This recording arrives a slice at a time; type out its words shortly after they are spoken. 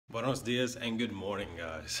Buenos dias and good morning,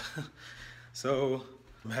 guys. So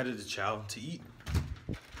I'm headed to Chow to eat,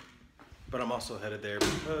 but I'm also headed there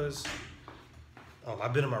because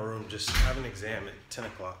I've been in my room, just having an exam at 10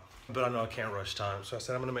 o'clock, but I know I can't rush time. So I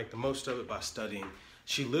said I'm gonna make the most of it by studying.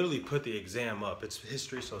 She literally put the exam up. It's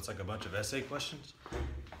history, so it's like a bunch of essay questions.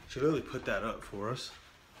 She literally put that up for us.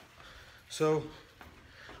 So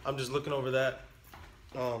I'm just looking over that,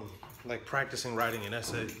 like practicing writing an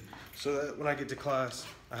essay, so that when I get to class,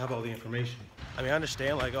 I have all the information. I mean, I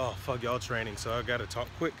understand like, oh, fuck y'all training, so I gotta talk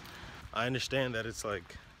quick. I understand that it's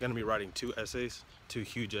like gonna be writing two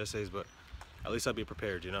huge essays, but at least I'll be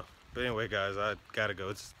prepared, you know? But anyway, guys, I gotta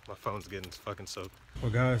go. My phone's getting fucking soaked. Well,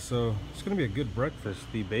 guys, so it's gonna be a good breakfast.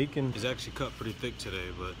 The bacon is actually cut pretty thick today,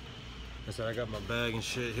 but I said I got my bag and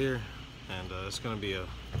shit here, and it's gonna be a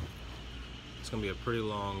pretty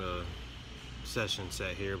long session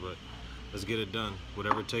set here, but let's get it done.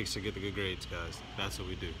 Whatever it takes to get the good grades, guys. That's what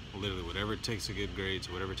we do. Literally, whatever it takes to get grades,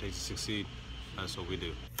 whatever it takes to succeed, that's what we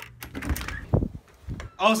do.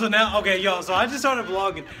 Oh, so now, okay, yo, so I just started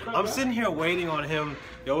vlogging. I'm sitting here waiting on him.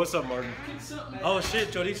 Yo, what's up, Martin? Oh,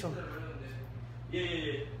 shit, chorizo.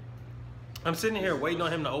 Yeah. I'm sitting here waiting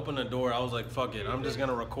on him to open the door. I was like, fuck it, I'm just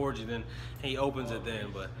gonna record you then. He opens it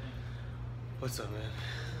then, but what's up, man?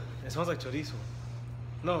 It smells like chorizo.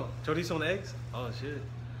 No, chorizo and eggs? Oh, shit.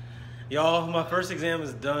 Y'all, my first exam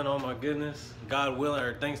is done. Oh my goodness. God willing,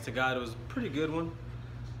 or thanks to God, it was a pretty good one.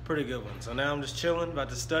 Pretty good one. So now I'm just chilling, about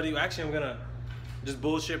to study. Actually, I'm gonna just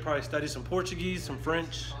bullshit, probably study some Portuguese, some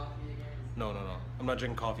French. No. I'm not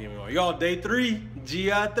drinking coffee anymore. Y'all, day 3,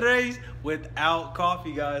 GI3s without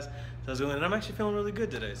coffee, guys. So I was doing it, and I'm actually feeling really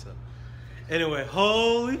good today, so. Anyway,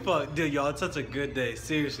 holy fuck. Dude, y'all, it's such a good day.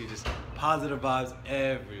 Seriously, just positive vibes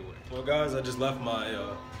everywhere. Well, guys, I just left my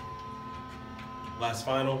last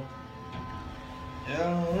final.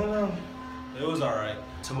 Yeah, it was all right.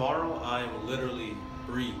 Tomorrow, I am literally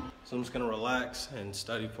free. So I'm just gonna relax and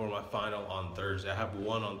study for my final on Thursday. I have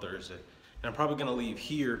one on Thursday. And I'm probably gonna leave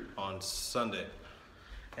here on Sunday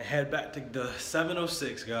and head back to the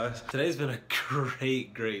 706, guys. Today's been a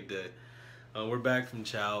great day. We're back from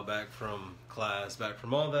Chow, back from class, back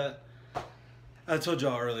from all that. I told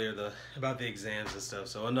y'all earlier about the exams and stuff,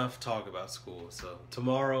 so enough talk about school. So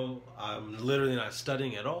tomorrow, I'm literally not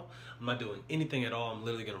studying at all. I'm not doing anything at all. I'm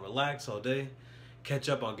literally gonna relax all day, catch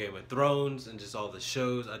up on Game of Thrones and just all the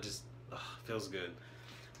shows. Feels good.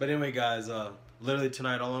 But anyway, guys, literally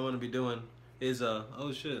tonight, all I'm gonna be doing is,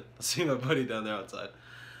 oh shit, I see my buddy down there outside.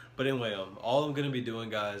 But anyway, all I'm gonna be doing,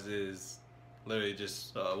 guys, is literally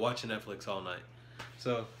just watching Netflix all night.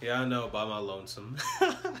 So yeah, I know, by my lonesome.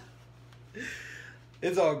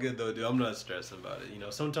 It's all good though, dude. I'm not stressing about it. You know,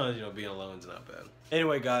 sometimes, you know, being alone is not bad.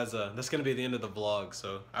 Anyway, guys, that's gonna be the end of the vlog.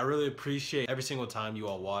 So I really appreciate every single time you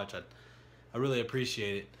all watch. I really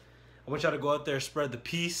appreciate it. I want y'all to go out there, spread the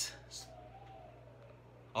peace.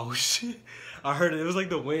 Oh shit, I heard it. It was like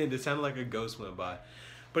the wind. It sounded like a ghost went by.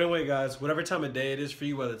 But anyway, guys, whatever time of day it is for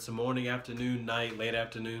you, whether it's the morning, afternoon, night, late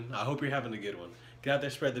afternoon, I hope you're having a good one. Get out there,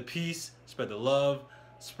 spread the peace, spread the love,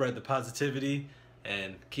 spread the positivity,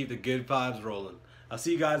 and keep the good vibes rolling. I'll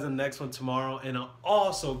see you guys in the next one tomorrow, and an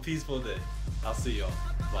also peaceful day. I'll see y'all.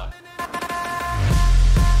 Bye.